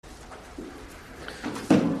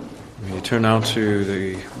turn now to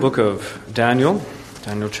the book of Daniel,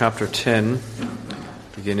 Daniel chapter 10,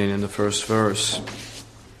 beginning in the first verse.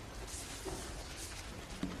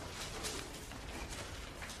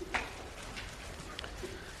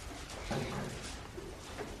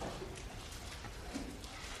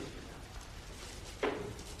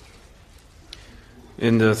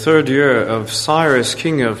 In the third year of Cyrus,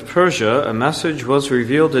 king of Persia, a message was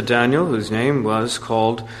revealed to Daniel, whose name was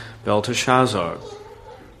called Belteshazzar.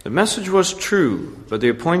 The message was true, but the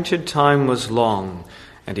appointed time was long,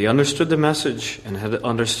 and he understood the message and had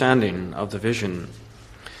understanding of the vision.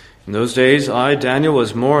 In those days I, Daniel,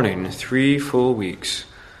 was mourning 3 full weeks.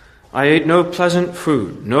 I ate no pleasant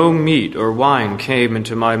food, no meat or wine came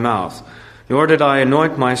into my mouth, nor did I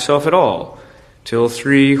anoint myself at all, till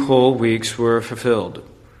 3 whole weeks were fulfilled.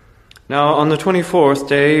 Now on the 24th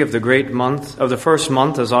day of the first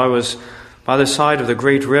month, as I was by the side of the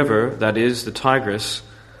great river, that is, the Tigris,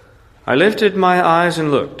 I lifted my eyes and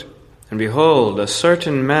looked, and behold, a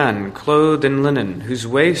certain man clothed in linen, whose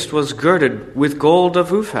waist was girded with gold of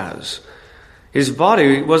Uphaz. His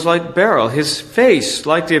body was like beryl, his face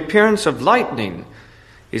like the appearance of lightning,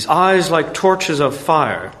 his eyes like torches of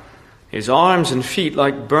fire, his arms and feet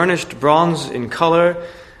like burnished bronze in color,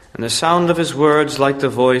 and the sound of his words like the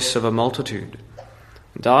voice of a multitude.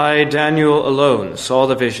 And I, Daniel, alone saw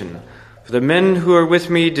the vision. For the men who were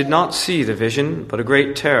with me did not see the vision, but a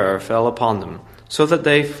great terror fell upon them, so that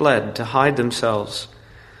they fled to hide themselves.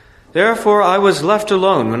 Therefore I was left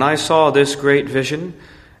alone when I saw this great vision,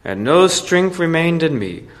 and no strength remained in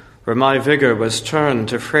me, for my vigor was turned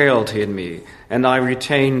to frailty in me, and I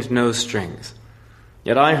retained no strength.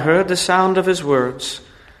 Yet I heard the sound of his words,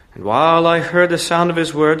 and while I heard the sound of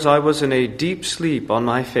his words, I was in a deep sleep on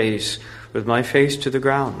my face, with my face to the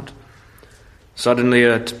ground. Suddenly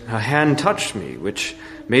a hand touched me, which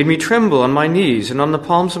made me tremble on my knees and on the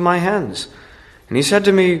palms of my hands. And he said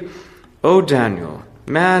to me, O Daniel,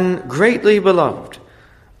 man greatly beloved,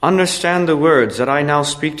 understand the words that I now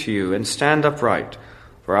speak to you, and stand upright,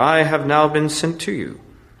 for I have now been sent to you.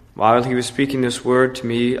 While he was speaking this word to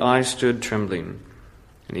me, I stood trembling.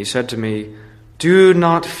 And he said to me, Do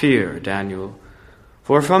not fear, Daniel,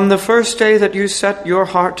 for from the first day that you set your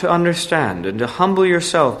heart to understand and to humble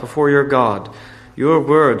yourself before your God, your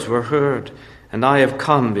words were heard, and I have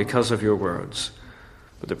come because of your words.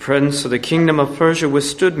 But the prince of the kingdom of Persia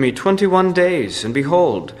withstood me 21 days, and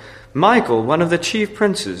behold, Michael, one of the chief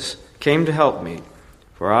princes, came to help me,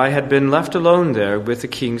 for I had been left alone there with the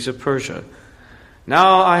kings of Persia.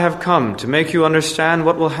 Now I have come to make you understand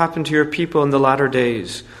what will happen to your people in the latter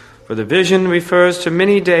days, for the vision refers to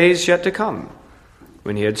many days yet to come.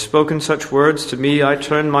 When he had spoken such words to me, I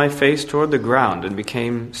turned my face toward the ground and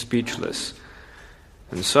became speechless.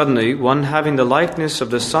 And suddenly one having the likeness of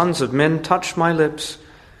the sons of men touched my lips,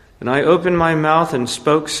 and I opened my mouth and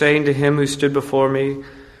spoke, saying to him who stood before me,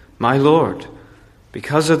 My Lord,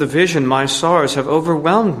 because of the vision my sorrows have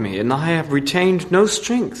overwhelmed me, and I have retained no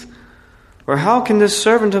strength. For how can this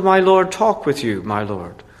servant of my Lord talk with you, my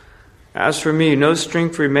Lord? As for me, no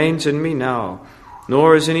strength remains in me now,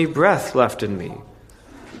 nor is any breath left in me.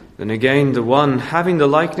 Then again the one having the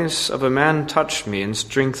likeness of a man touched me and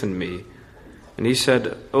strengthened me. And he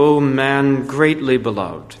said, O man greatly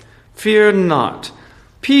beloved, fear not.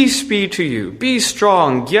 Peace be to you. Be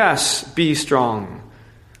strong. Yes, be strong.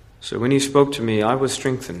 So when he spoke to me, I was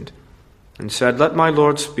strengthened, and said, Let my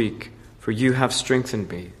Lord speak, for you have strengthened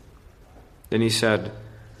me. Then he said,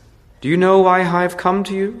 Do you know why I have come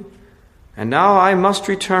to you? And now I must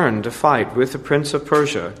return to fight with the prince of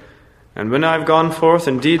Persia. And when I have gone forth,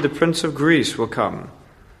 indeed the prince of Greece will come.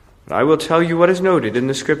 But I will tell you what is noted in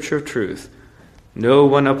the scripture of truth. No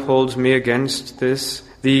one upholds me against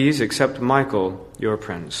these except Michael, your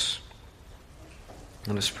prince.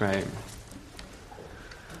 Let us pray.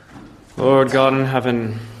 Lord God in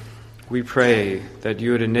heaven, we pray that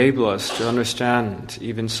you would enable us to understand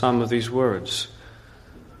even some of these words.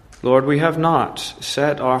 Lord, we have not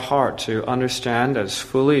set our heart to understand as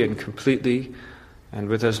fully and completely and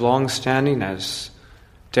with as long standing as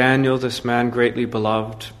Daniel, this man greatly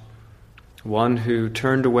beloved, one who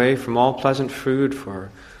turned away from all pleasant food for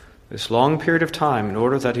this long period of time in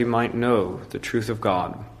order that he might know the truth of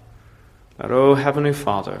God. But, O Heavenly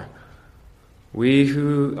Father, we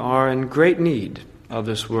who are in great need of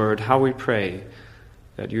this word, how we pray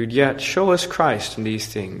that you would yet show us Christ in these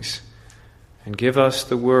things and give us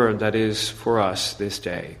the word that is for us this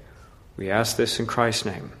day. We ask this in Christ's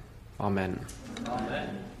name. Amen.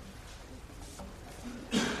 Amen.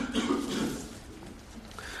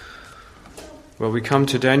 Well, we come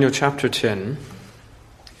to Daniel chapter 10.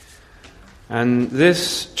 And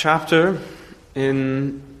this chapter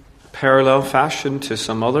in parallel fashion to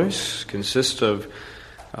some others, consist of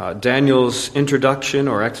Daniel's introduction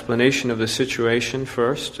or explanation of the situation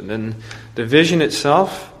first, and then the vision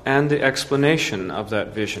itself and the explanation of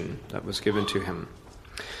that vision that was given to him.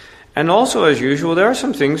 And also, as usual, there are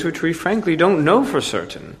some things which we frankly don't know for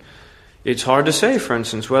certain. It's hard to say, for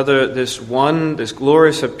instance, whether this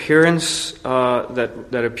glorious appearance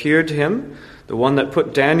that appeared to him, the one that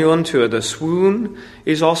put Daniel into the swoon,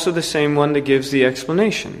 is also the same one that gives the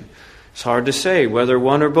explanation. It's hard to say whether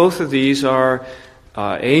one or both of these are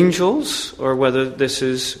angels or whether this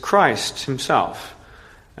is Christ himself.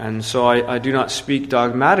 And so I do not speak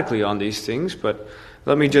dogmatically on these things, but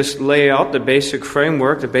let me just lay out the basic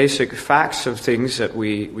framework, the basic facts of things that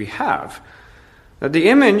we have. That the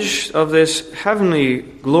image of this heavenly,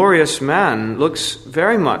 glorious man looks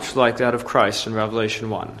very much like that of Christ in Revelation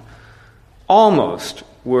 1. Almost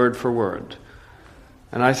word for word.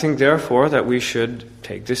 And I think, therefore, that we should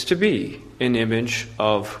take this to be an image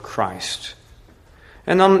of Christ.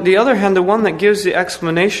 And on the other hand, the one that gives the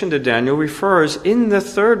explanation to Daniel refers in the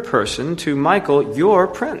third person to Michael, your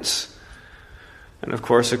prince. And of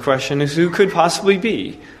course, the question is, who could possibly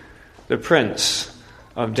be the prince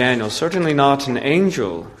of Daniel? Certainly not an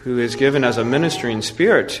angel who is given as a ministering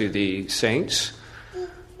spirit to the saints.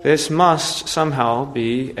 This must somehow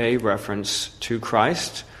be a reference to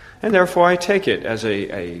Christ, and therefore I take it as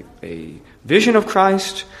a vision of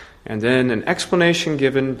Christ, and then an explanation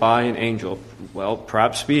given by an angel. Well,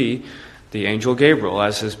 perhaps be the angel Gabriel,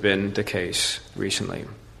 as has been the case recently.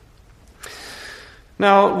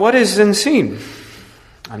 Now, what is then seen?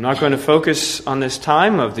 I'm not going to focus on this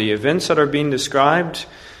time of the events that are being described.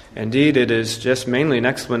 Indeed, it is just mainly an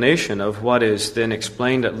explanation of what is then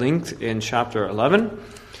explained at length in chapter 11.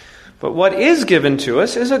 But what is given to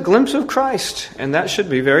us is a glimpse of Christ, and that should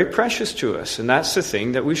be very precious to us, and that's the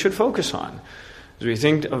thing that we should focus on. As we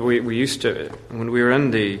think, we used to, when we were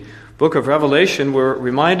in the book of Revelation, we're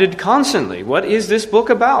reminded constantly, what is this book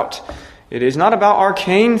about? It is not about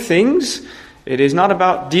arcane things. It is not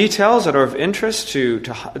about details that are of interest to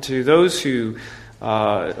those who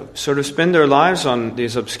sort of spend their lives on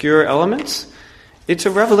these obscure elements. It's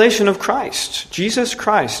a revelation of Christ, Jesus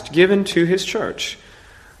Christ, given to his church.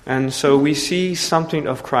 And so we see something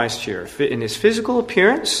of Christ here, in his physical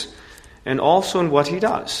appearance and also in what he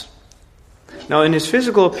does. Now, in his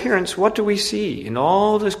physical appearance, what do we see? In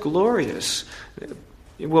all this glorious,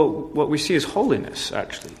 well, what we see is holiness,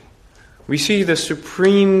 actually. We see the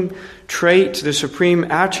supreme trait, the supreme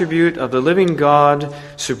attribute of the living God,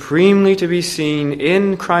 supremely to be seen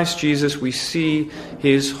in Christ Jesus. We see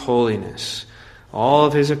his holiness. All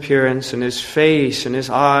of his appearance and his face and his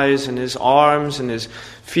eyes and his arms and his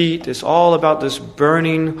feet is all about this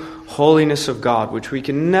burning holiness of God, which we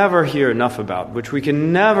can never hear enough about, which we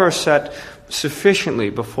can never set sufficiently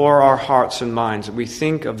before our hearts and minds. We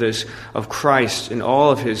think of this, of Christ in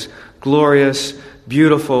all of his glorious,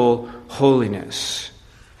 beautiful holiness.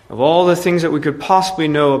 Of all the things that we could possibly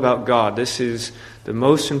know about God, this is the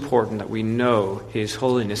most important, that we know his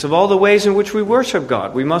holiness. Of all the ways in which we worship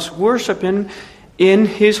God, we must worship him in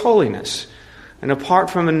his holiness. And apart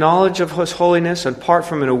from a knowledge of his holiness, apart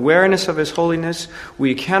from an awareness of his holiness,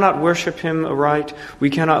 we cannot worship him aright. We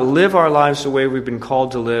cannot live our lives the way we've been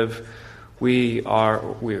called to live.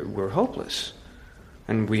 We're hopeless.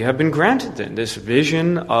 And we have been granted then this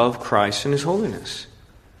vision of Christ and his holiness.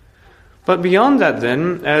 But beyond that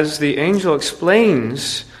then, as the angel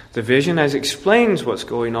explains the vision, as explains what's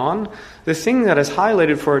going on, the thing that is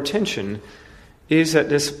highlighted for attention is that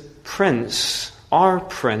this prince, our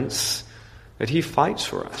prince, that he fights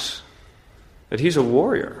for us, that he's a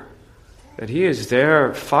warrior, that he is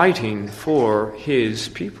there fighting for his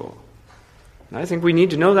people. And I think we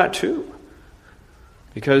need to know that too,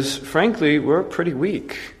 because frankly, we're pretty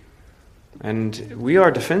weak, and we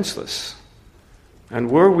are defenseless.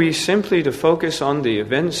 And were we simply to focus on the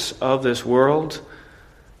events of this world,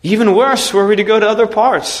 even worse, were we to go to other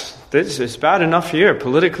parts. This is bad enough here,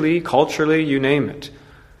 politically, culturally, you name it.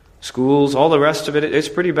 Schools, all the rest of it, it's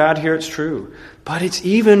pretty bad here, it's true. But it's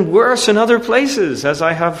even worse in other places, as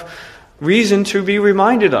I have reason to be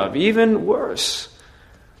reminded of, even worse.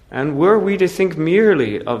 And were we to think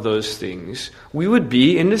merely of those things, we would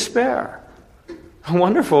be in despair. A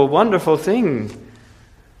wonderful, wonderful thing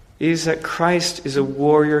is that Christ is a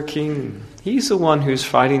warrior king. He's the one who's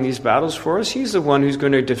fighting these battles for us. He's the one who's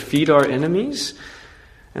going to defeat our enemies.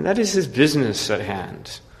 And that is his business at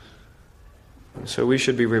hand. And so we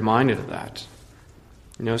should be reminded of that.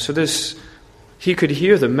 He could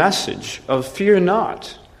hear the message of fear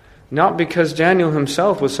not. Not because Daniel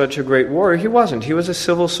himself was such a great warrior. He wasn't. He was a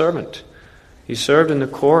civil servant. He served in the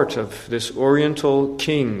court of this Oriental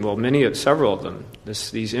king, several of them,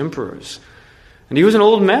 these emperors. And he was an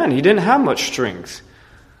old man. He didn't have much strength.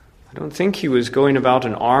 I don't think he was going about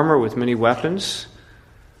in armor with many weapons.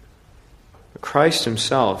 But Christ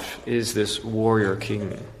himself is this warrior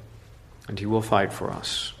king, and he will fight for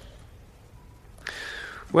us.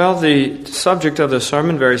 Well, the subject of the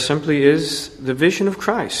sermon very simply is the vision of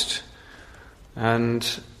Christ. And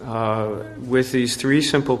with these three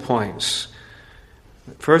simple points.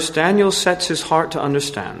 First, Daniel sets his heart to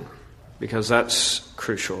understand, because that's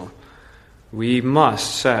crucial. We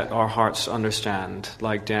must set our hearts to understand,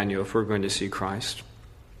 like Daniel, if we're going to see Christ.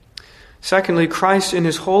 Secondly, Christ in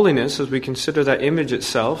his holiness, as we consider that image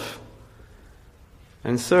itself.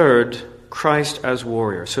 And third, Christ as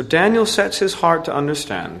warrior. So Daniel sets his heart to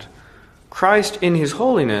understand, Christ in his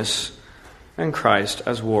holiness, and Christ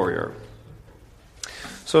as warrior.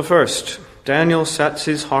 So first, Daniel sets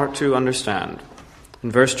his heart to understand. In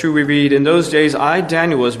verse 2 we read, "In those days I,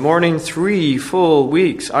 Daniel, was mourning 3 full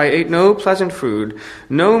weeks. I ate no pleasant food,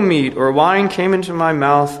 no meat or wine came into my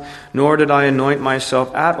mouth, nor did I anoint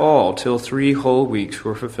myself at all till 3 whole weeks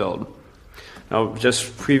were fulfilled." Now,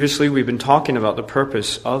 just previously we've been talking about the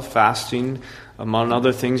purpose of fasting, among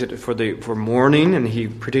other things, for mourning, and he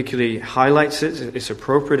particularly highlights it. It's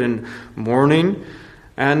appropriate in mourning.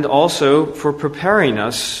 And also for preparing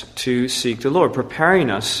us to seek the Lord,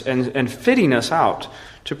 preparing us and fitting us out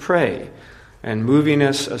to pray, and moving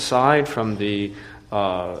us aside from the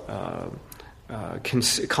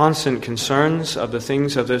constant concerns of the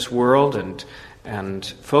things of this world,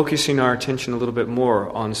 and focusing our attention a little bit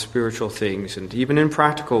more on spiritual things, and even in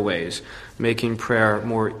practical ways, making prayer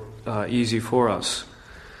more easy for us.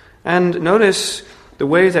 And notice the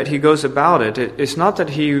way that he goes about it's not that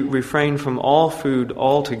he refrained from all food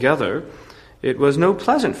altogether. It was no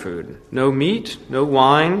pleasant food, no meat, no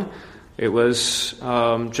wine. It was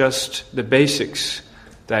just the basics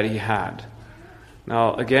that he had.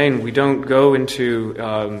 Now, again, we don't go into,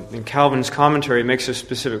 in Calvin's commentary, it makes a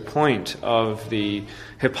specific point of the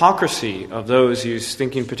hypocrisy of those, he's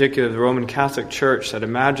thinking particularly of the Roman Catholic Church, that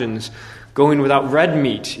imagines going without red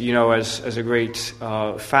meat, as a great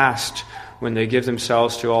fast, when they give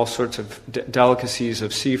themselves to all sorts of delicacies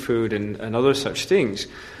of seafood and other such things.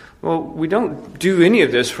 Well, we don't do any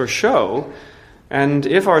of this for show. And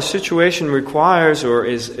if our situation requires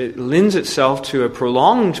it lends itself to a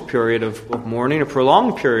prolonged period of mourning, a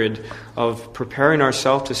prolonged period of preparing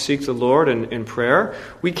ourselves to seek the Lord in prayer,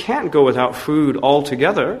 we can't go without food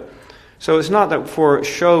altogether. So it's not that for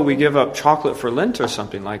show we give up chocolate for Lent or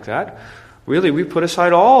something like that. Really, we put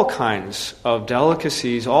aside all kinds of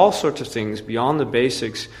delicacies, all sorts of things beyond the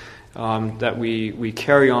basics that we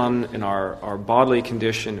carry on in our bodily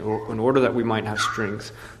condition in order that we might have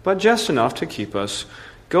strength, but just enough to keep us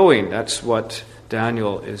going. That's what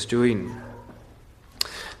Daniel is doing.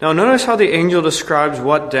 Now, notice how the angel describes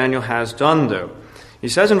what Daniel has done, though. He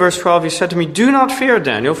says in verse 12, he said to me, "Do not fear,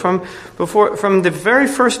 Daniel, from the very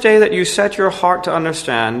first day that you set your heart to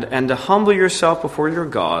understand and to humble yourself before your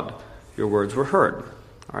God, your words were heard."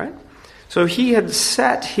 All right? So he had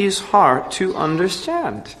set his heart to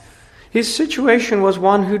understand. His situation was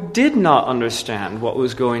one who did not understand what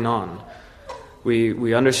was going on.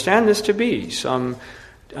 We understand this to be some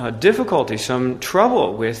difficulty, some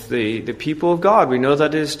trouble with the people of God. We know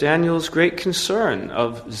that is Daniel's great concern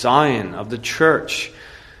of Zion, of the church.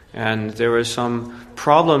 And there was some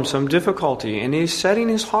problem, some difficulty, and he's setting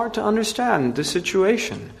his heart to understand the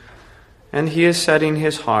situation. And he is setting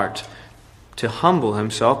his heart to humble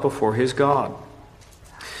himself before his God.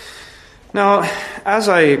 Now, as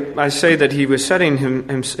I say that he was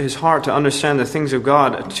setting his heart to understand the things of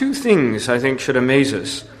God, 2 things I think should amaze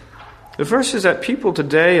us. The first is that people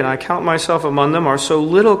today, and I count myself among them, are so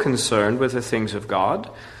little concerned with the things of God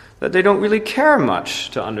that they don't really care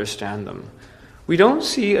much to understand them. We don't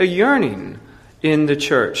see a yearning in the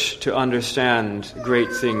church to understand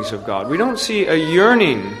great things of God. We don't see a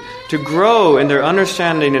yearning to grow in their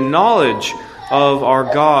understanding and knowledge of our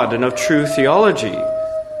God and of true theology.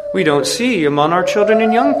 We don't see among our children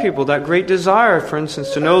and young people that great desire, for instance,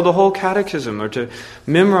 to know the whole catechism or to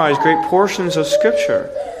memorize great portions of Scripture.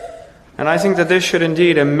 And I think that this should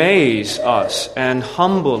indeed amaze us and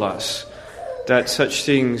humble us, that such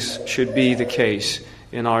things should be the case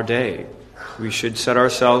in our day. We should set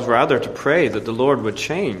ourselves rather to pray that the Lord would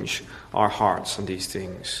change our hearts on these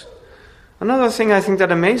things. Another thing I think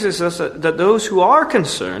that amazes us, that those who are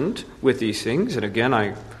concerned with these things, and again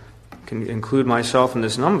I can include myself in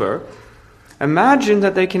this number, imagine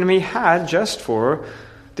that they can be had just for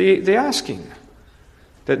the asking.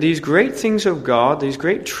 that these great things of God, these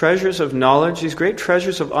great treasures of knowledge, these great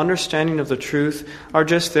treasures of understanding of the truth are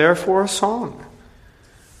just there for a song.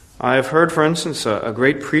 I have heard, for instance, a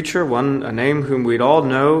great preacher, a name whom we'd all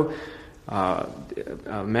know,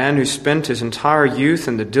 a man who spent his entire youth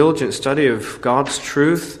in the diligent study of God's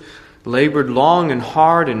truth, labored long and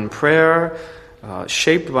hard in prayer,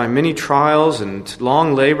 shaped by many trials and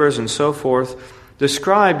long labors and so forth,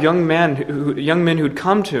 describe young men who'd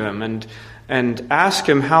come to him and ask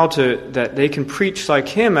him that they can preach like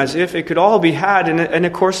him, as if it could all be had in a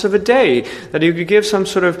course of a day, that he could give some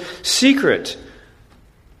sort of secret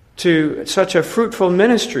to such a fruitful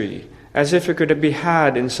ministry, as if it could be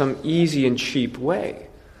had in some easy and cheap way.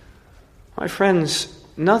 My friends,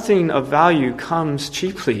 nothing of value comes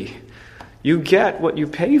cheaply. You get what you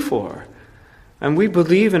pay for. And we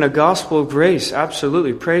believe in a gospel of grace,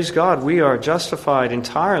 absolutely. Praise God, we are justified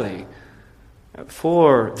entirely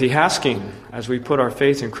for the asking as we put our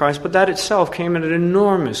faith in Christ. But that itself came at an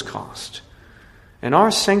enormous cost. And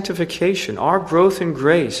our sanctification, our growth in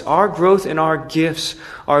grace, our growth in our gifts,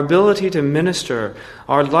 our ability to minister,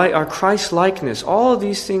 our Christ-likeness, all of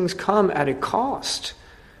these things come at a cost.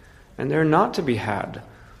 And they're not to be had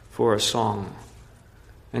for a song.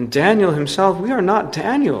 And Daniel himself, we are not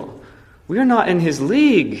Daniel. We are not in his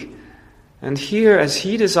league. And here, as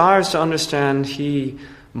he desires to understand, he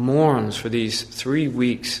mourns for these 3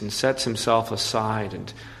 weeks and sets himself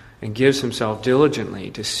aside and gives himself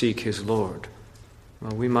diligently to seek his Lord.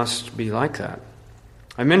 Well, we must be like that.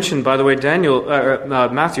 I mentioned, by the way,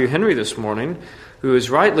 Matthew Henry this morning, who is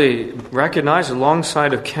rightly recognized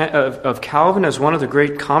alongside of Calvin as one of the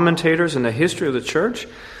great commentators in the history of the church.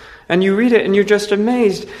 And you read it and you're just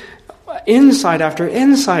amazed. Insight after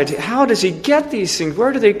insight. How does he get these things?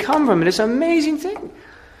 Where do they come from? And it's an amazing thing.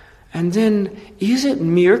 And then, is it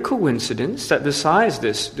mere coincidence that besides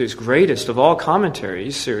this greatest of all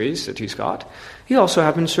commentaries series that he's got, he also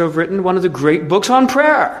happens to have written one of the great books on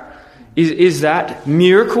prayer? Is that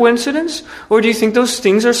mere coincidence? Or do you think those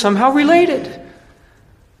things are somehow related?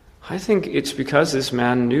 I think it's because this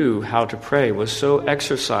man knew how to pray, was so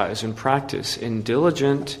exercised and practiced in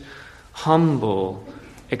diligent, humble,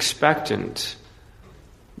 expectant,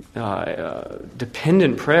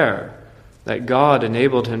 dependent prayer, that God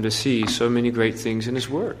enabled him to see so many great things in his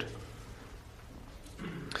word.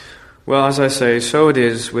 Well, as I say, so it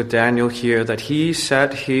is with Daniel here, that he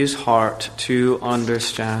set his heart to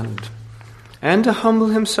understand and to humble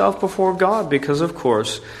himself before God, because, of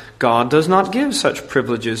course, God does not give such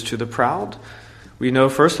privileges to the proud. We know,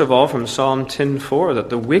 first of all, from Psalm 10:4, that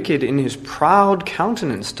the wicked in his proud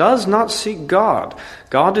countenance does not seek God.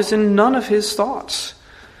 God is in none of his thoughts.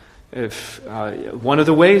 One of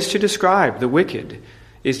the ways to describe the wicked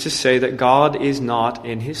is to say that God is not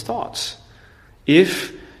in his thoughts.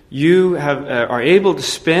 If you are able to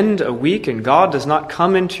spend a week and God does not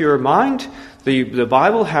come into your mind, the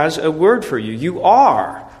Bible has a word for you. You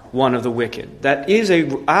are one of the wicked. That is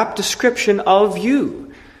an apt description of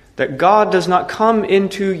you, that God does not come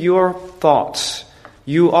into your thoughts.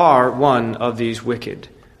 You are one of these wicked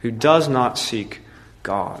who does not seek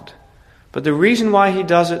God. But the reason why he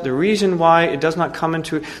does it, the reason why it does not come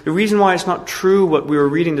into it, the reason why it's not true what we were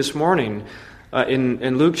reading this morning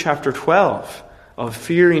in Luke chapter 12 of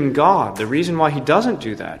fearing God, the reason why he doesn't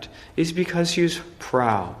do that is because he's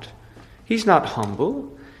proud. He's not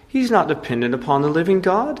humble. He's not dependent upon the living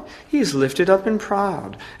God. He is lifted up in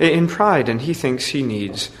pride, and he thinks he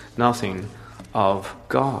needs nothing of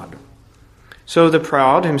God. So the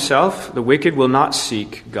proud himself, the wicked, will not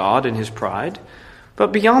seek God in his pride.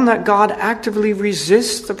 But beyond that, God actively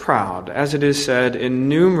resists the proud, as it is said in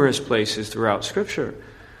numerous places throughout Scripture.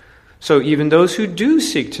 So even those who do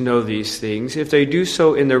seek to know these things, if they do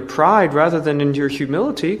so in their pride rather than in your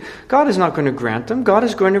humility, God is not going to grant them. God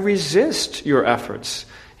is going to resist your efforts.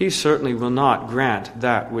 He certainly will not grant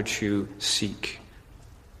that which you seek.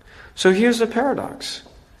 So here's the paradox.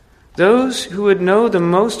 Those who would know the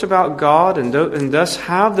most about God and thus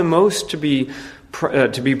have the most to be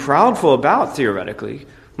proudful about, theoretically,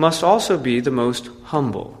 must also be the most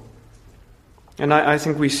humble. And I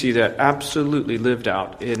think we see that absolutely lived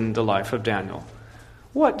out in the life of Daniel.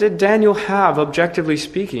 What did Daniel have, objectively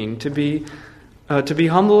speaking, to be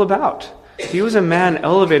humble about? He was a man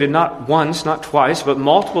elevated not once, not twice, but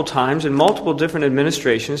multiple times in multiple different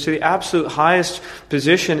administrations to the absolute highest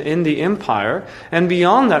position in the empire, and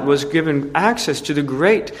beyond that was given access to the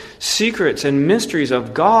great secrets and mysteries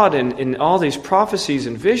of God in all these prophecies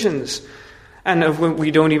and visions. And of when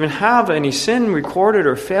we don't even have any sin recorded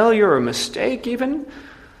or failure or mistake even.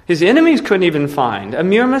 His enemies couldn't even find a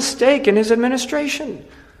mere mistake in his administration.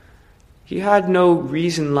 He had no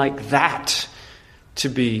reason like that to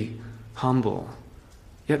be humble.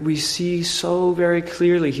 Yet we see so very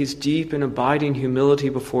clearly his deep and abiding humility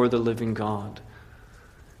before the living God.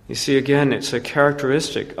 You see, again, it's a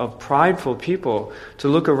characteristic of prideful people to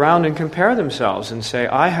look around and compare themselves and say,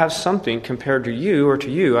 I have something compared to you or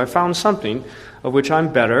to you. I found something of which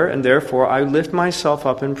I'm better, and therefore I lift myself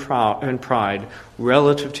up in pride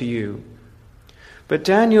relative to you. But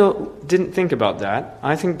Daniel didn't think about that.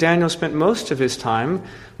 I think Daniel spent most of his time,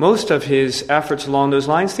 most of his efforts along those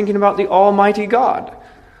lines, thinking about the Almighty God,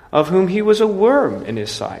 of whom he was a worm in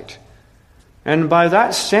his sight. And by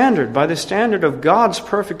that standard, by the standard of God's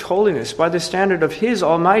perfect holiness, by the standard of his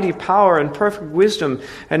almighty power and perfect wisdom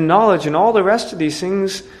and knowledge and all the rest of these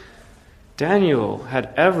things, Daniel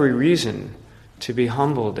had every reason to be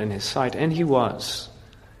humbled in his sight. And he was.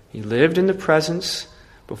 He lived in the presence,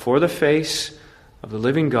 before the face of the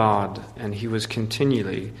living God, and he was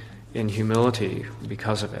continually in humility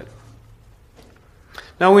because of it.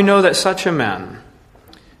 Now we know that such a man,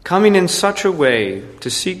 coming in such a way to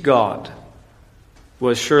seek God,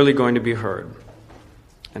 was surely going to be heard.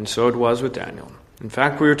 And so it was with Daniel. In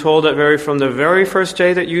fact, we are told that from the very first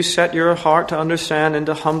day that you set your heart to understand and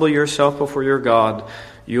to humble yourself before your God,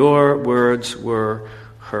 your words were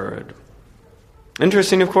heard.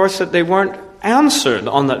 Interesting, of course, that they weren't answered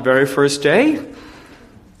on that very first day.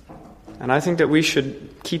 And I think that we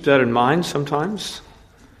should keep that in mind sometimes.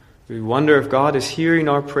 We wonder if God is hearing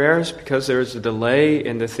our prayers because there is a delay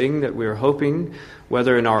in the thing that we are hoping,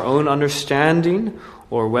 whether in our own understanding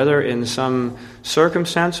or whether in some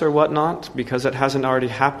circumstance or whatnot, because it hasn't already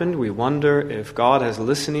happened. We wonder if God is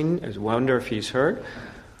listening, we wonder if he's heard.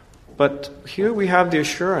 But here we have the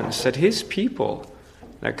assurance that his people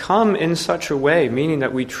that come in such a way, meaning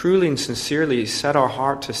that we truly and sincerely set our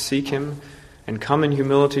heart to seek him and come in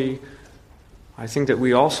humility, I think that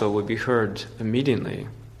we also would be heard immediately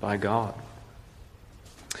by God.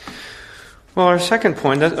 Well, our second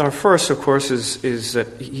point, our first, of course, is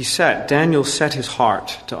that Daniel set his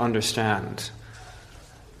heart to understand.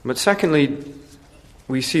 But secondly,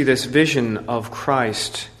 we see this vision of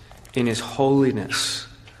Christ in his holiness.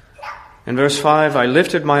 In verse 5, I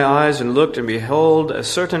lifted my eyes and looked, and behold, a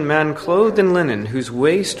certain man clothed in linen, whose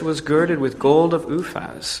waist was girded with gold of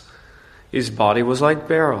Uphaz. His body was like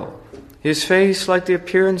beryl, his face like the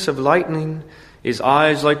appearance of lightning, his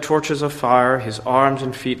eyes like torches of fire, his arms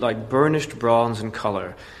and feet like burnished bronze in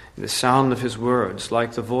color, and the sound of his words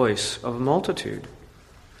like the voice of a multitude.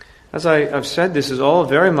 As I've said, this is all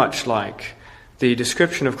very much like the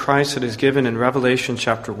description of Christ that is given in Revelation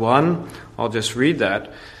chapter 1. I'll just read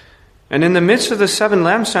that. And in the midst of the 7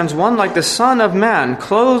 lampstands, one like the Son of Man,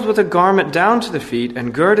 clothed with a garment down to the feet,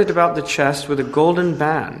 and girded about the chest with a golden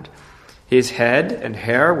band. His head and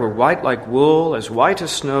hair were white like wool, as white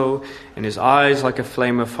as snow, and his eyes like a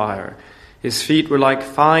flame of fire. His feet were like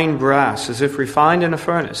fine brass, as if refined in a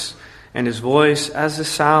furnace, and his voice as the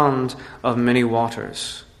sound of many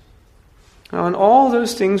waters. Now, in all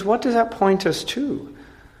those things, what does that point us to?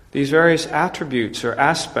 These various attributes or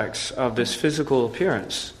aspects of this physical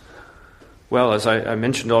appearance. Well, as I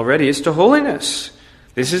mentioned already, it's to holiness.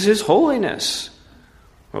 This is his holiness.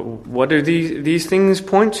 What do these things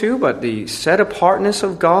point to but the set-apartness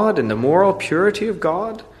of God and the moral purity of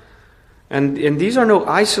God? And these are no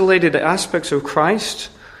isolated aspects of Christ.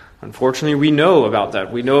 Unfortunately, we know about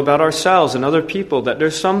that. We know about ourselves and other people that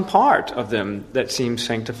there's some part of them that seems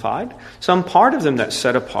sanctified, some part of them that's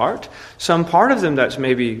set apart, some part of them that's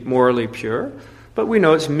maybe morally pure, but we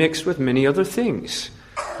know it's mixed with many other things.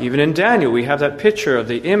 Even in Daniel, we have that picture of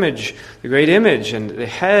the image, the great image, and the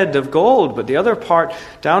head of gold, but the other part,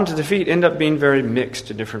 down to the feet, end up being very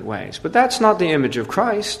mixed in different ways. But that's not the image of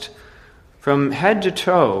Christ. From head to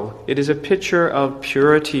toe, it is a picture of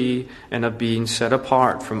purity and of being set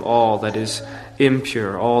apart from all that is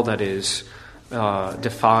impure, all that is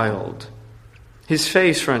defiled. His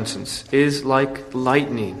face, for instance, is like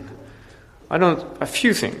lightning. A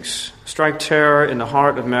few things strike terror in the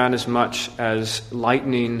heart of man as much as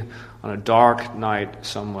lightning on a dark night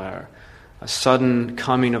somewhere. A sudden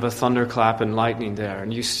coming of a thunderclap and lightning there.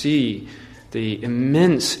 And you see the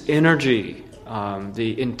immense energy,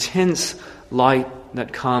 the intense light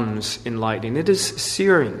that comes in lightning. It is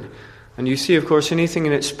searing. And you see, of course, anything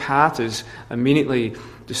in its path is immediately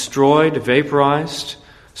destroyed, vaporized,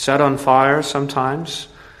 set on fire sometimes,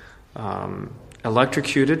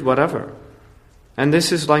 electrocuted, whatever. And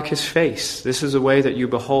this is like his face. This is a way that you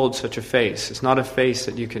behold such a face. It's not a face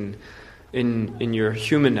that you can, in your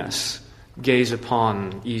humanness, gaze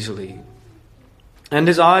upon easily. And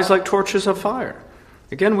his eyes like torches of fire.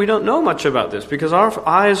 Again, we don't know much about this because our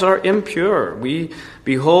eyes are impure. We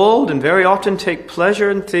behold and very often take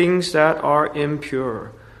pleasure in things that are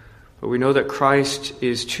impure. But we know that Christ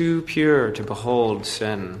is too pure to behold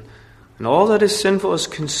sin. And all that is sinful is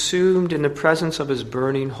consumed in the presence of his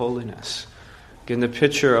burning holiness. Again, the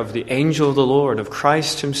picture of the angel of the Lord, of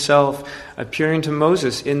Christ himself appearing to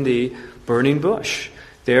Moses in the burning bush.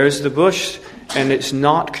 There's the bush, and it's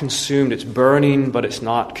not consumed. It's burning, but it's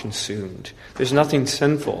not consumed. There's nothing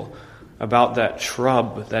sinful about that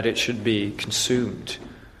shrub that it should be consumed.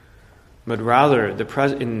 But rather,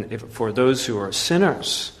 for those who are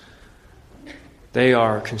sinners, they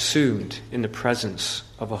are consumed in the presence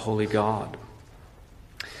of a holy God.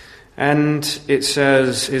 And it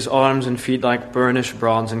says, his arms and feet like burnished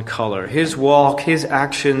bronze in color. His walk, his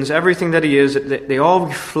actions, everything that he is, they all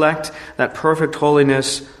reflect that perfect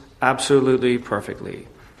holiness absolutely perfectly.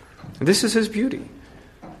 And this is his beauty.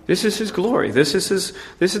 This is his glory. This is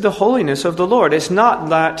the holiness of the Lord. It's not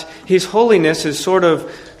that his holiness is sort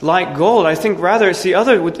of like gold. I think rather it's the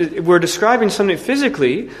other. We're describing something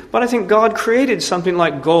physically, but I think God created something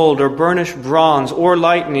like gold or burnished bronze or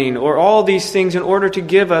lightning or all these things in order to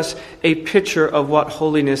give us a picture of what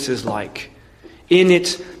holiness is like in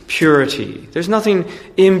its purity. There's nothing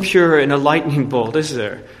impure in a lightning bolt, is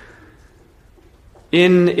there?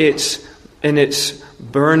 In its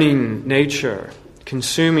burning nature,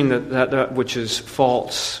 consuming that which is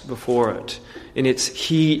false before it. In its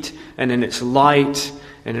heat and in its light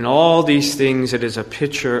and in all these things, it is a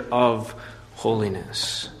picture of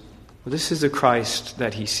holiness. Well, this is the Christ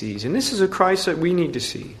that he sees. And this is a Christ that we need to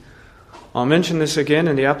see. I'll mention this again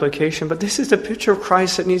in the application, but this is the picture of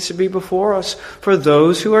Christ that needs to be before us for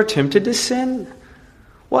those who are tempted to sin.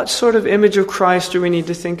 What sort of image of Christ do we need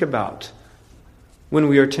to think about when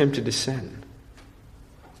we are tempted to sin?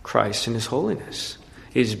 Christ in his holiness,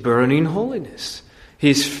 his burning holiness,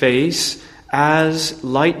 his face as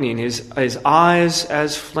lightning, his eyes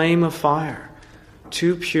as flame of fire,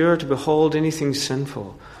 too pure to behold anything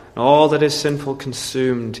sinful, and all that is sinful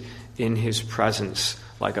consumed in his presence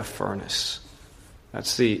like a furnace.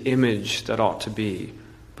 That's the image that ought to be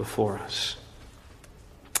before us.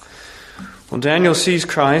 Well, Daniel sees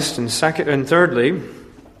Christ, and thirdly,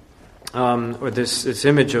 or this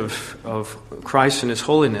image of Christ and his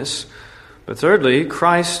holiness. But thirdly,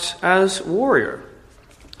 Christ as warrior.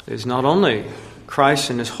 It is not only Christ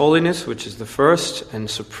and his holiness, which is the first and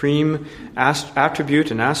supreme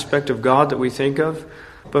attribute and aspect of God that we think of,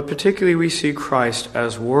 but particularly we see Christ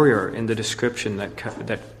as warrior in the description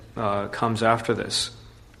that comes after this.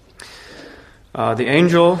 The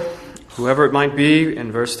angel, whoever it might be,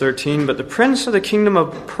 in verse 13, but the prince of the kingdom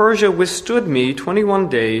of Persia withstood me 21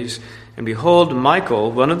 days, and behold,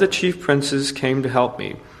 Michael, one of the chief princes, came to help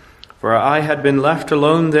me, for I had been left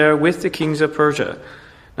alone there with the kings of Persia.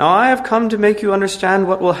 Now I have come to make you understand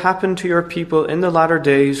what will happen to your people in the latter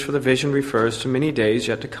days, for the vision refers to many days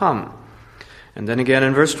yet to come. And then again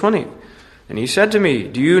in verse 20, and he said to me,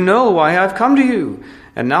 do you know why I have come to you?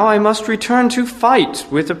 And now I must return to fight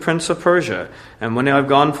with the prince of Persia. And when I have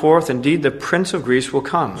gone forth, indeed the prince of Greece will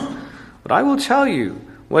come. But I will tell you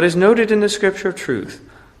what is noted in the scripture of truth.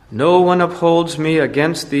 No one upholds me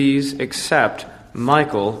against these except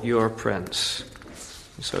Michael, your prince.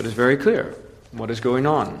 So it is very clear what is going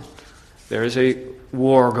on. There is a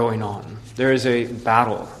war going on. There is a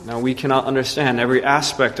battle. Now we cannot understand every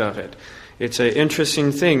aspect of it. It's an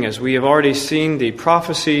interesting thing, as we have already seen the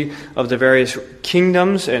prophecy of the various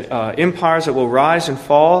kingdoms and empires that will rise and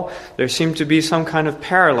fall. There seems to be some kind of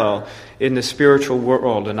parallel in the spiritual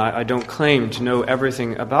world, and I don't claim to know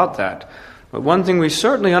everything about that. But one thing we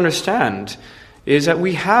certainly understand is that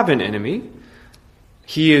we have an enemy.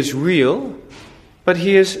 He is real, but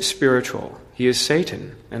he is spiritual. He is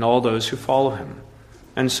Satan and all those who follow him.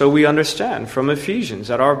 And so we understand from Ephesians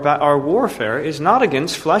that our warfare is not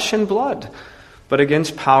against flesh and blood, but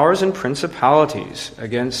against powers and principalities,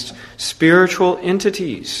 against spiritual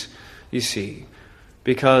entities, you see.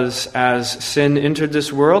 Because as sin entered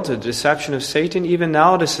this world, the deception of Satan, even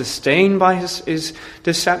now it is sustained by his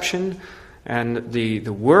deception. And the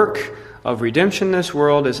work of redemption in this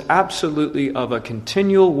world is absolutely of a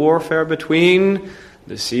continual warfare between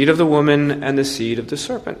the seed of the woman and the seed of the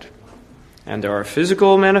serpent. And there are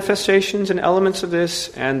physical manifestations and elements of this,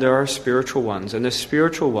 and there are spiritual ones, and the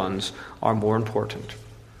spiritual ones are more important.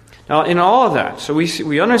 Now, in all of that, so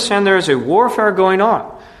we understand there is a warfare going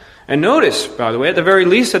on. And notice, by the way, at the very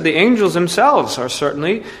least, that the angels themselves are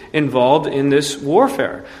certainly involved in this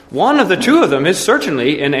warfare. One of the two of them is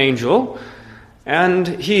certainly an angel, And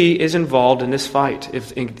he is involved in this fight.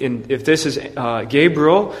 If this is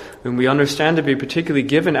Gabriel, whom we understand to be particularly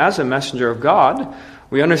given as a messenger of God,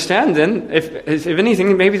 we understand then, if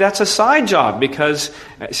anything, maybe that's a side job, because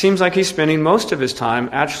it seems like he's spending most of his time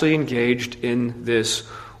actually engaged in this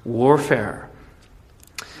warfare.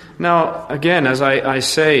 Now, again, as I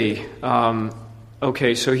say,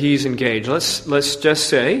 okay, so he's engaged. Let's just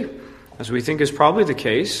say, as we think is probably the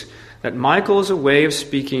case, that Michael is a way of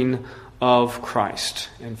speaking of Christ.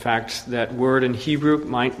 In fact, that word in Hebrew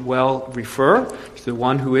might well refer to the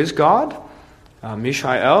one who is God,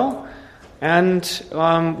 Mishael. And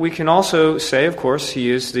we can also say, of course,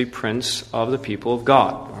 he is the Prince of the people of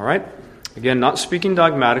God. All right? Again, not speaking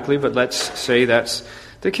dogmatically, but let's say that's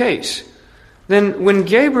the case. Then when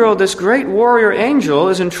Gabriel, this great warrior angel,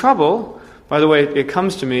 is in trouble, by the way, it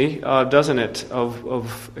comes to me, doesn't it,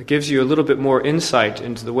 it gives you a little bit more insight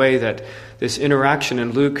into the way that this interaction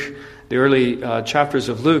in Luke, the early chapters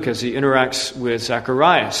of Luke, as he interacts with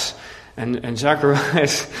Zacharias. And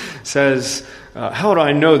Zacharias says, how do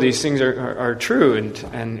I know these things are true?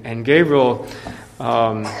 And Gabriel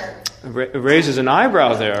raises an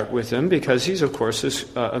eyebrow there with him, because he's, of course,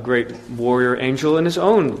 a great warrior angel in his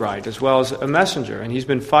own right, as well as a messenger. And he's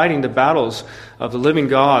been fighting the battles of the living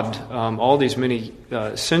God all these many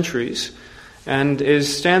centuries, and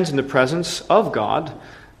stands in the presence of God,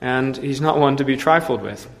 and he's not one to be trifled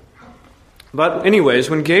with. But anyways,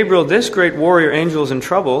 when Gabriel, this great warrior angel, is in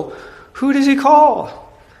trouble, who does he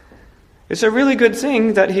call? It's a really good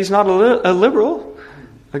thing that he's not a liberal.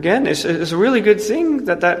 Again, it's a really good thing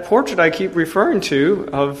that portrait I keep referring to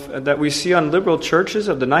that we see on liberal churches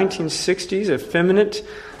of the 1960s, effeminate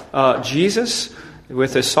Jesus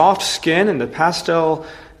with the soft skin and the pastel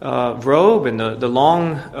robe and the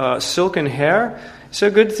long silken hair. It's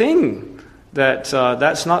a good thing that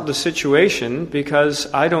that's not the situation,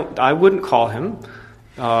 because I wouldn't call him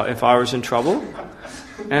if I was in trouble,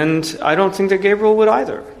 and I don't think that Gabriel would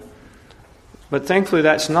either. But thankfully,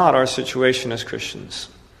 that's not our situation as Christians.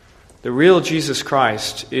 The real Jesus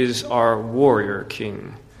Christ is our warrior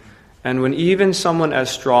king. And when even someone as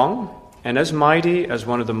strong and as mighty as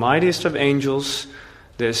one of the mightiest of angels,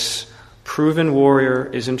 this proven warrior,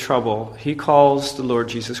 is in trouble, he calls the Lord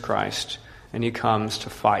Jesus Christ, and he comes to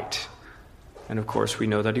fight. And of course, we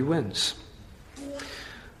know that he wins.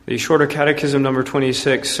 The Shorter Catechism number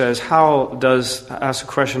 26 says, asks a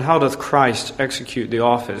question, how doth Christ execute the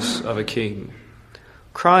office of a king?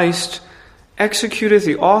 Christ executeth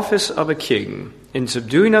the office of a king in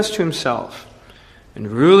subduing us to himself, in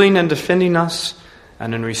ruling and defending us,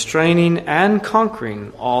 and in restraining and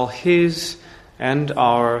conquering all his and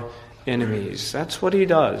our enemies. That's what he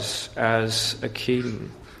does as a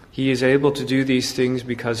king. He is able to do these things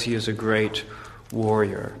because he is a great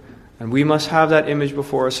warrior. And we must have that image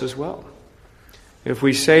before us as well. If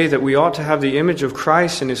we say that we ought to have the image of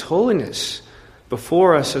Christ and his holiness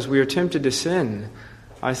before us as we are tempted to sin,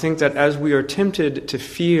 I think that as we are tempted to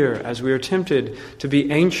fear, as we are tempted to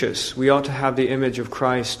be anxious, we ought to have the image of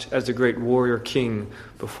Christ as the great warrior king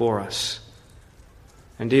before us.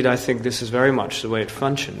 Indeed, I think this is very much the way it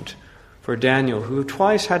functioned for Daniel, who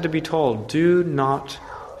twice had to be told, do not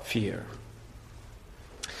fear.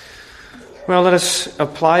 Well, let us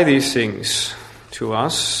apply these things to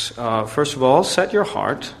us. First of all, set your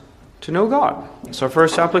heart to know God. It's our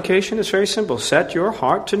first application. It's very simple. Set your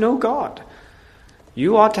heart to know God.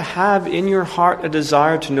 You ought to have in your heart a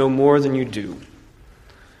desire to know more than you do.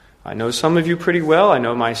 I know some of you pretty well. I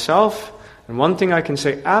know myself. And one thing I can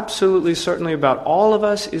say absolutely certainly about all of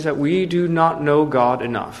us is that we do not know God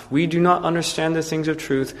enough. We do not understand the things of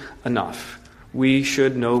truth enough. We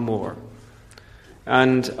should know more.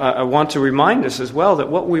 And I want to remind us as well that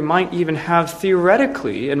what we might even have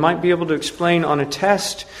theoretically and might be able to explain on a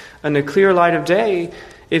test in the clear light of day,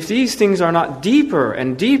 if these things are not deeper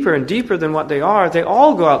and deeper and deeper than what they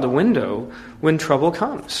all go out the window when trouble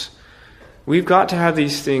comes. We've got to have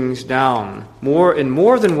these things down in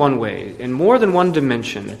more than one way, in more than one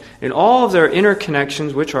dimension, in all of their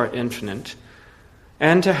interconnections, which are infinite,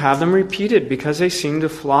 and to have them repeated because they seem to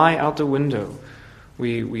fly out the window.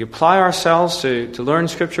 We apply ourselves to learn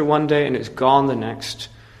Scripture one day and it's gone the next.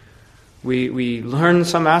 We learn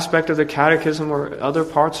some aspect of the catechism or other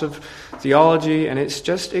parts of theology and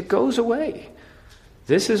it goes away.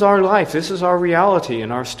 This is our life. This is our reality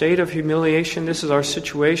and our state of humiliation. This is our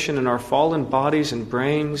situation in our fallen bodies and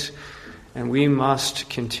brains. And we must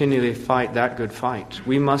continually fight that good fight.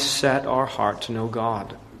 We must set our heart to know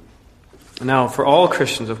God. Now, for all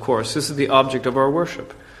Christians, of course, this is the object of our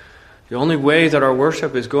worship. The only way that our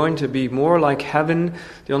worship is going to be more like heaven,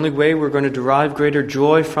 the only way we're going to derive greater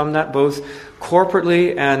joy from that, both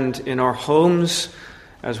corporately and in our homes,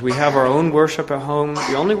 as we have our own worship at home,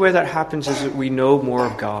 the only way that happens is that we know more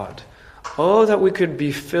of God. Oh, that we could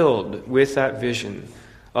be filled with that vision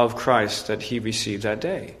of Christ that he received that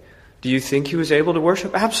day. Do you think he was able to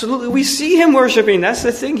worship? Absolutely. We see him worshiping. That's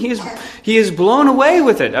the thing. He is blown away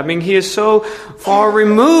with it. I mean, he is so far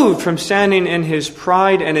removed from standing in his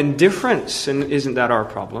pride and indifference. And isn't that our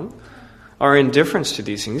problem? Our indifference to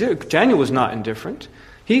these things. Daniel was not indifferent.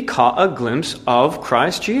 He caught a glimpse of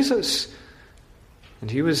Christ Jesus. And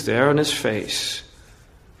he was there on his face,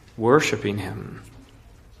 worshiping him.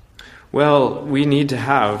 Well, we need to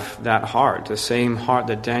have that heart, the same heart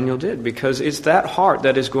that Daniel did, because it's that heart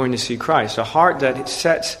that is going to see Christ, a heart that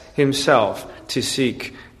sets himself to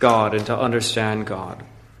seek God and to understand God.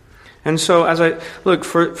 And so as I look,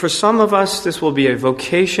 for some of us, this will be a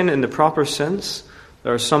vocation in the proper sense.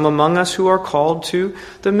 There are some among us who are called to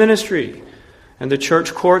the ministry, and the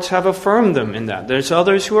church courts have affirmed them in that. There's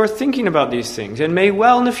others who are thinking about these things and may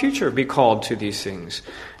well in the future be called to these things.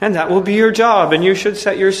 And that will be your job, and you should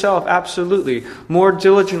set yourself absolutely more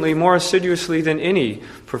diligently, more assiduously than any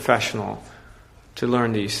professional to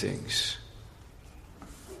learn these things.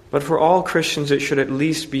 But for all Christians, it should at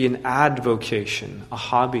least be an advocation, a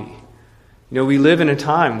hobby. You know, we live in a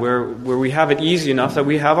time where we have it easy enough that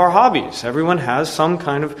we have our hobbies. Everyone has some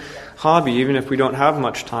kind of hobby, even if we don't have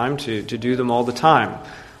much time to do them all the time.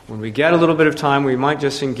 When we get a little bit of time, we might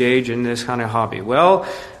just engage in this kind of hobby. Well,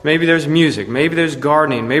 maybe there's music, maybe there's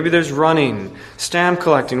gardening, maybe there's running, stamp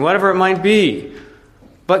collecting, whatever it might be.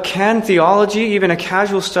 But can theology, even a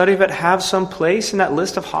casual study of it, have some place in that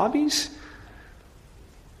list of hobbies?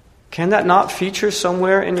 Can that not feature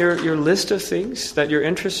somewhere in your list of things that you're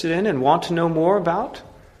interested in and want to know more about?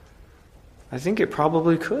 I think it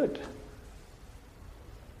probably could.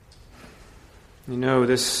 You know,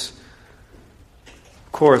 this,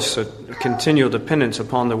 of course, a continual dependence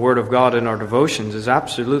upon the Word of God in our devotions is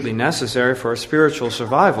absolutely necessary for our spiritual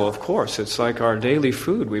survival. Of course, it's like our daily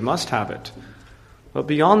food. We must have it. But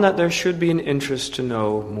beyond that, there should be an interest to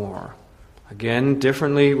know more. Again,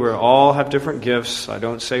 differently, we all have different gifts. I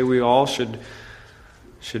don't say we all should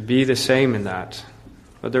be the same in that.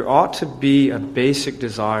 But there ought to be a basic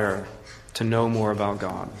desire to know more about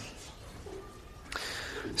God.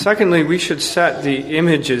 Secondly, we should set the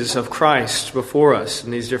images of Christ before us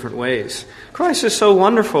in these different ways. Christ is so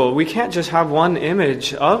wonderful. We can't just have one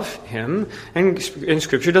image of him. And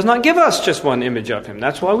Scripture does not give us just one image of him.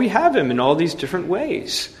 That's why we have him in all these different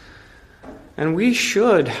ways. And we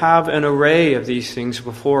should have an array of these things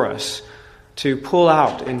before us to pull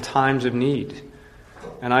out in times of need.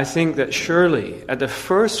 And I think that surely at the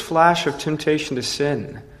first flash of temptation to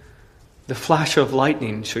sin, the flash of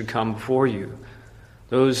lightning should come before you.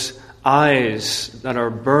 Those eyes that are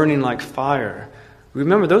burning like fire.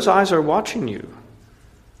 Remember, those eyes are watching you.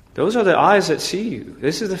 Those are the eyes that see you.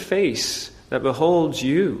 This is the face that beholds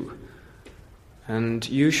you. And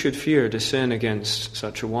you should fear to sin against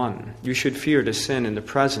such a one. You should fear to sin in the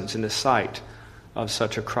presence, in the sight of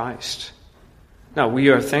such a Christ. Now, we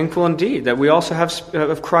are thankful indeed that we also have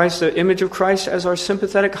of Christ, the image of Christ as our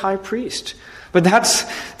sympathetic high priest. But that's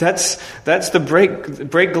the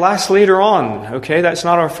break glass later on, okay? That's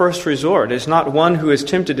not our first resort. It's not one who is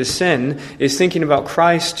tempted to sin is thinking about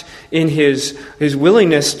Christ in his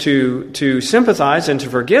willingness to sympathize and to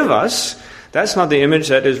forgive us. That's not the image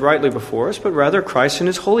that is rightly before us, but rather Christ in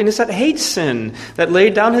his holiness that hates sin, that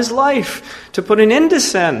laid down his life to put an end to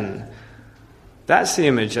sin. That's the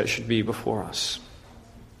image that should be before us.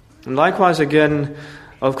 And likewise, again,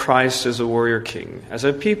 of Christ as a warrior king, as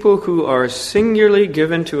a people who are singularly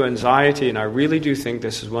given to anxiety, and I really do think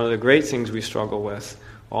this is one of the great things we struggle with,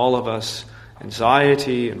 all of us,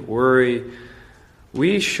 anxiety and worry.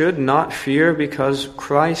 We should not fear because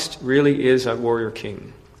Christ really is a warrior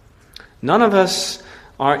king. None of us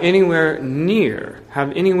have anywhere near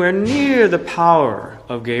the power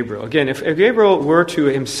of Gabriel. Again, if Gabriel were to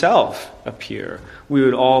himself appear, we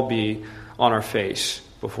would all be on our face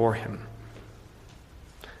before him.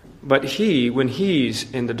 But he, when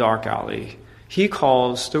he's in the dark alley, he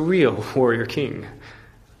calls the real warrior king,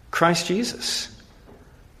 Christ Jesus.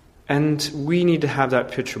 And we need to have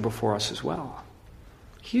that picture before us as well.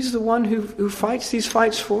 He's the one who fights these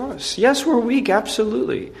fights for us. Yes, we're weak,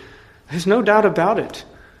 absolutely. There's no doubt about it.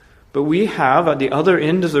 But we have at the other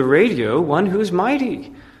end of the radio one who is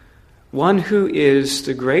mighty, one who is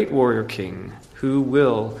the great warrior king, who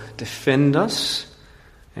will defend us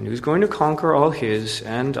and who's going to conquer all his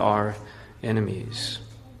and our enemies.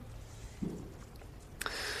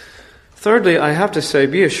 Thirdly, I have to say,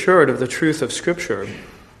 be assured of the truth of Scripture.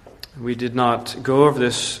 We did not go over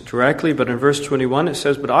this directly, but in verse 21 it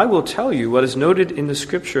says, "But I will tell you what is noted in the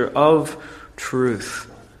Scripture of truth."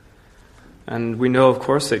 And we know, of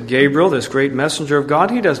course, that Gabriel, this great messenger of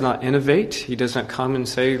God, he does not innovate. He does not come and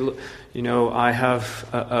say, I have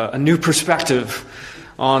a new perspective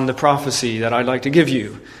on the prophecy that I'd like to give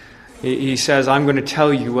you. He says, I'm going to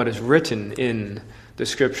tell you what is written in the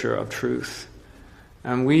Scripture of truth.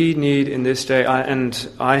 And we need in this day,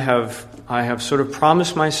 I have sort of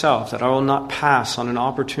promised myself that I will not pass on an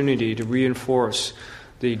opportunity to reinforce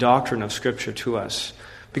the doctrine of Scripture to us,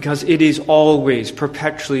 because it is always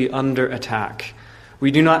perpetually under attack. We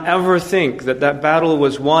do not ever think that battle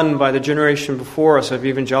was won by the generation before us of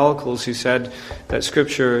evangelicals who said that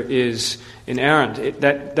Scripture is inerrant.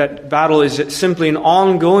 That battle is simply an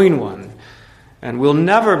ongoing one, and we'll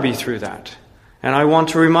never be through that. And I want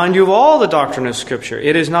to remind you of all the doctrine of Scripture.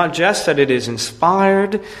 It is not just that it is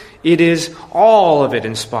inspired, it is all of it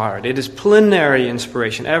inspired. It is plenary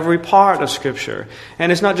inspiration, every part of Scripture.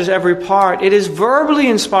 And it's not just every part, it is verbally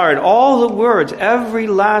inspired. All the words, every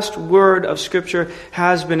last word of Scripture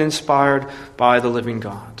has been inspired by the living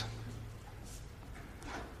God.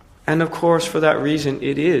 And of course, for that reason,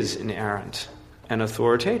 it is inerrant and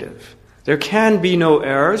authoritative. There can be no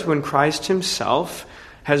errors when Christ himself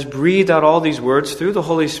has breathed out all these words through the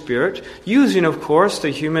Holy Spirit, using, of course,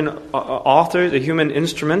 the human author, the human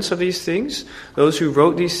instruments of these things, those who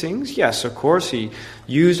wrote these things. Yes, of course, he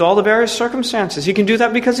used all the various circumstances. He can do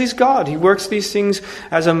that because he's God. He works these things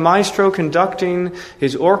as a maestro conducting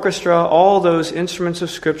his orchestra, all those instruments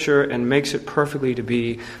of Scripture, and makes it perfectly to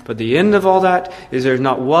be. But the end of all that is there's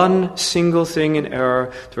not one single thing in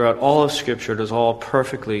error throughout all of Scripture. It is all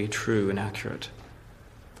perfectly true and accurate.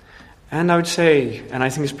 And I would say, and I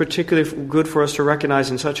think it's particularly good for us to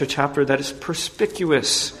recognize in such a chapter, that it's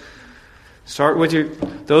perspicuous. Start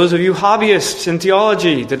with those of you hobbyists in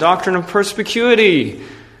theology, the doctrine of perspicuity.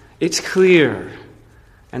 It's clear.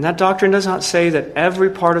 And that doctrine does not say that every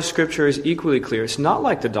part of Scripture is equally clear. It's not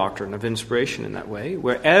like the doctrine of inspiration in that way,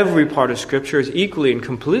 where every part of Scripture is equally and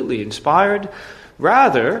completely inspired.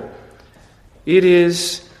 Rather, it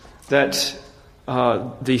is that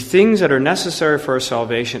the things that are necessary for our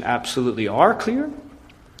salvation absolutely are clear,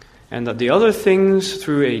 and that the other things,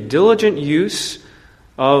 through a diligent use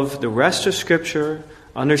of the rest of Scripture,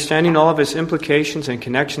 understanding all of its implications and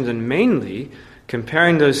connections, and mainly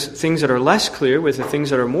comparing those things that are less clear with the things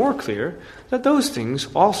that are more clear, that those things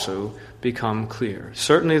also become clear.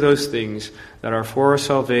 Certainly those things that are for our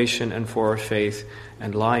salvation and for our faith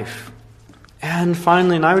and life. And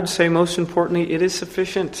finally, and I would say most importantly, it is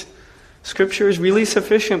sufficient. Scripture is really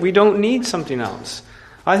sufficient. We don't need something else.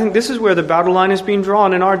 I think this is where the battle line is being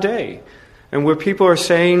drawn in our day, and where people are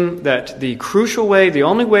saying that the crucial way, the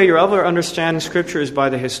only way you'll ever understand Scripture is by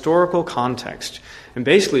the historical context. And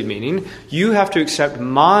basically meaning, you have to accept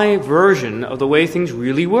my version of the way things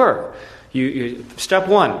really were. Step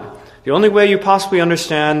one, the only way you possibly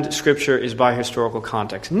understand Scripture is by historical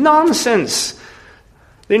context. Nonsense!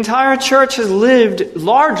 The entire church has lived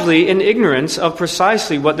largely in ignorance of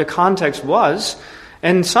precisely what the context was,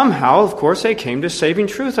 and somehow, of course, they came to saving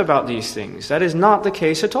truth about these things. That is not the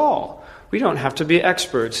case at all. We don't have to be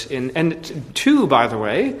experts in, and two, by the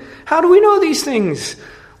way, how do we know these things?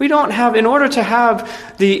 We don't have, in order to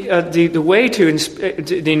have the way to,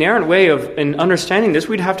 the inerrant way of in understanding this,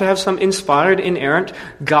 we'd have to have some inspired, inerrant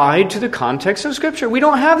guide to the context of Scripture. We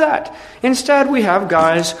don't have that. Instead, we have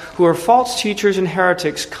guys who are false teachers and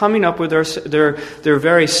heretics coming up with their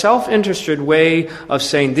very self-interested way of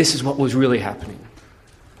saying this is what was really happening.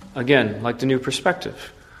 Again, like the New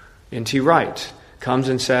Perspective. N.T. Wright comes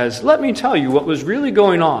and says, let me tell you what was really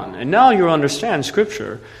going on, and now you'll understand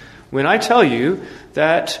Scripture when I tell you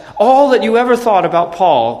that all that you ever thought about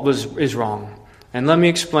Paul is wrong. And let me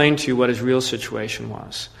explain to you what his real situation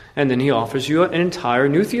was. And then he offers you an entire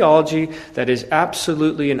new theology that is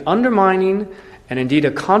absolutely an undermining and indeed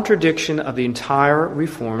a contradiction of the entire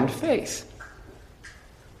Reformed faith.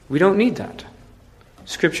 We don't need that.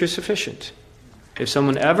 Scripture is sufficient. If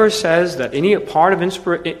someone ever says that any part of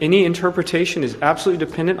any interpretation is absolutely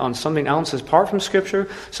dependent on something else apart from Scripture,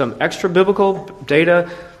 some extra biblical data,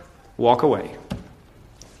 walk away.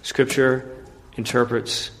 Scripture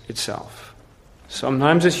interprets itself.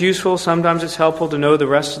 Sometimes it's useful, sometimes it's helpful to know the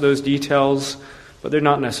rest of those details, but they're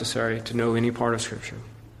not necessary to know any part of Scripture.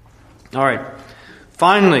 All right.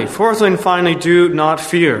 Fourthly and finally, do not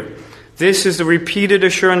fear. This is the repeated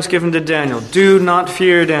assurance given to Daniel. Do not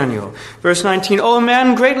fear, Daniel. Verse 19, O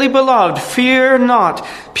man greatly beloved, fear not.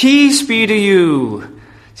 Peace be to you.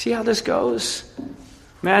 See how this goes?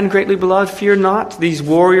 Man greatly beloved, fear not. These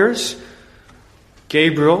warriors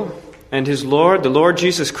Gabriel and his Lord, the Lord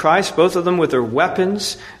Jesus Christ, both of them with their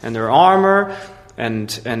weapons and their armor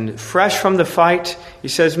and fresh from the fight, he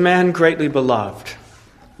says, "Man greatly beloved,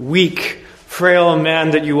 weak, frail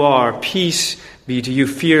man that you are, peace be to you,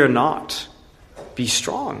 fear not. Be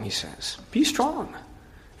strong," he says. Be strong.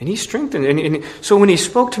 And he strengthened. And so when he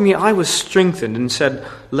spoke to me, I was strengthened and said,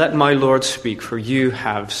 "Let my Lord speak, for you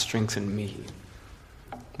have strengthened me."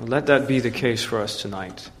 Well, let that be the case for us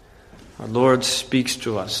tonight. Our Lord speaks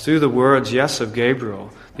to us through the words, yes, of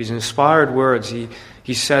Gabriel. These inspired words,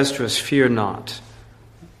 he says to us, "Fear not.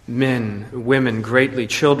 Men, women,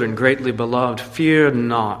 children greatly beloved, fear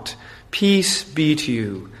not. Peace be to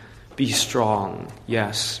you. Be strong."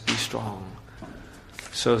 Yes, be strong.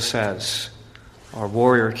 So says our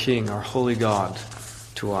warrior King, our holy God,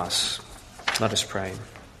 to us. Let us pray.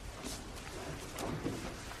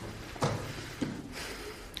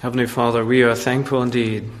 Heavenly Father, we are thankful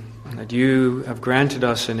indeed that you have granted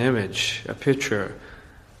us an image, a picture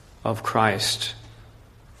of Christ.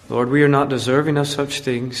 Lord, we are not deserving of such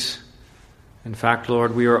things. In fact,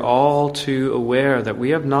 Lord, we are all too aware that we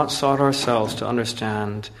have not sought ourselves to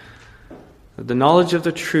understand that the knowledge of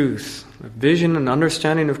the truth, the vision and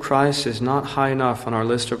understanding of Christ is not high enough on our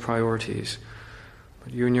list of priorities.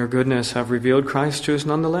 But you in your goodness have revealed Christ to us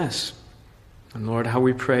nonetheless. And Lord, how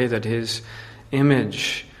we pray that his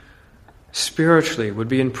image spiritually would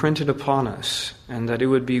be imprinted upon us and that it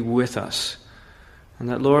would be with us. And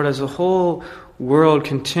that, Lord, as the whole world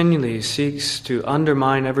continually seeks to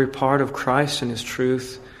undermine every part of Christ and his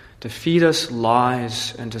truth, to feed us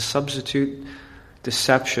lies and to substitute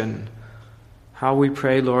deception, how we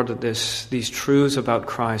pray, Lord, that these truths about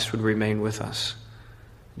Christ would remain with us.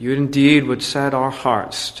 You indeed would set our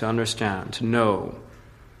hearts to understand, to know,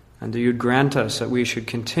 and that you'd grant us that we should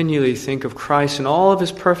continually think of Christ in all of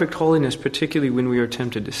his perfect holiness, particularly when we are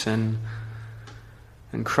tempted to sin.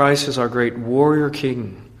 And Christ is our great warrior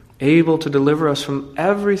King, able to deliver us from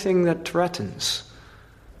everything that threatens.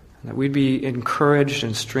 And that we'd be encouraged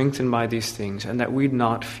and strengthened by these things, and that we'd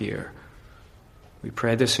not fear. We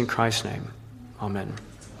pray this in Christ's name. Amen.